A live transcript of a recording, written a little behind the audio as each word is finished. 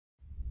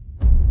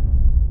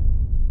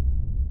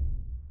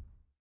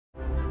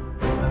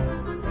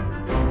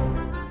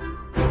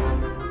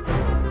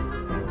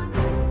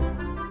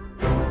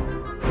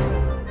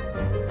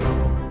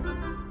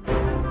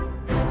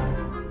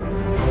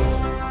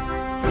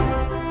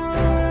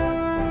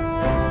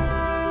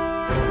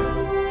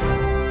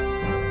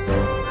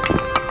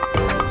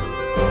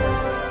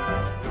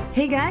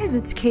guys,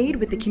 it's Cade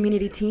with the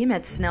community team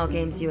at Snail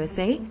Games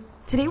USA.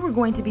 Today we're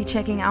going to be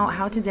checking out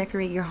how to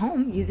decorate your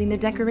home using the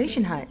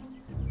decoration hut.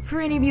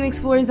 For any of you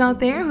explorers out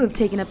there who have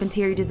taken up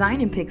interior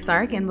design in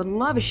PixARK and would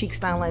love a chic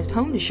stylized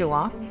home to show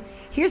off,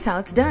 here's how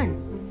it's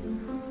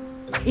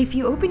done. If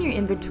you open your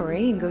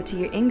inventory and go to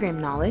your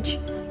Engram knowledge,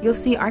 you'll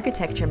see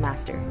Architecture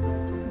Master.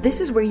 This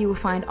is where you will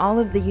find all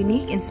of the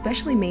unique and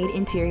specially made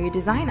interior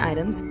design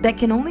items that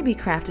can only be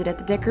crafted at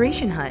the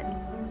decoration hut.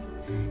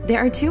 There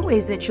are two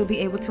ways that you'll be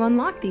able to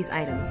unlock these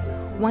items,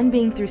 one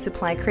being through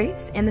supply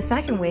crates, and the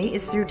second way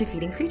is through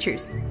defeating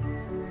creatures.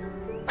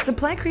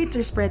 Supply crates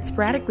are spread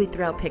sporadically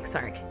throughout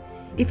PixARK.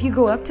 If you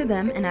go up to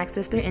them and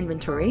access their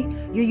inventory,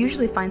 you'll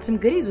usually find some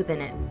goodies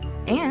within it.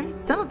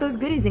 And some of those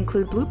goodies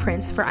include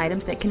blueprints for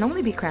items that can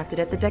only be crafted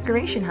at the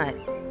decoration hut.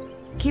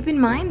 Keep in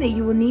mind that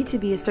you will need to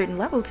be a certain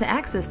level to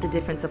access the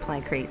different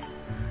supply crates.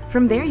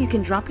 From there, you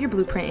can drop your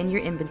blueprint in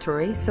your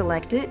inventory,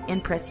 select it,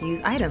 and press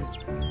Use Item.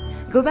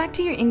 Go back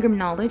to your Engram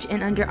knowledge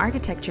and under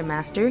Architecture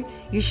Master,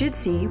 you should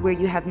see where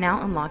you have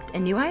now unlocked a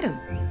new item.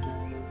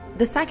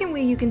 The second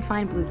way you can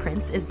find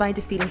blueprints is by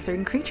defeating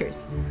certain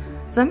creatures.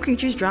 Some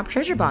creatures drop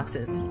treasure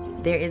boxes.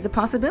 There is a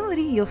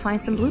possibility you'll find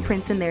some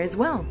blueprints in there as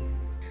well.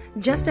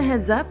 Just a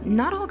heads up,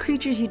 not all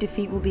creatures you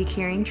defeat will be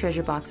carrying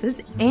treasure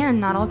boxes, and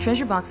not all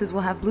treasure boxes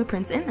will have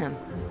blueprints in them.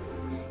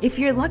 If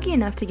you're lucky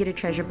enough to get a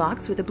treasure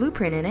box with a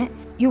blueprint in it,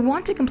 you'll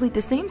want to complete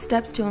the same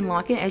steps to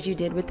unlock it as you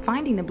did with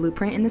finding the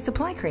blueprint in the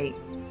supply crate.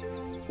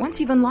 Once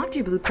you've unlocked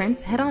your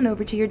blueprints, head on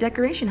over to your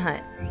decoration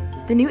hut.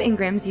 The new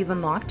engrams you've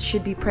unlocked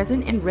should be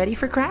present and ready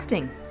for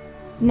crafting.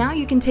 Now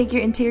you can take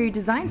your interior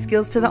design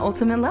skills to the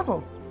ultimate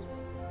level.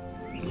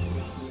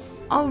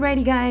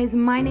 Alrighty guys,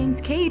 my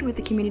name's Cade with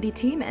the community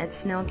team at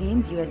Snail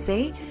Games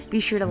USA. Be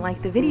sure to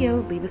like the video,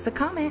 leave us a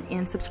comment,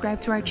 and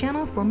subscribe to our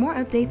channel for more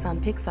updates on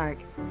PixARK.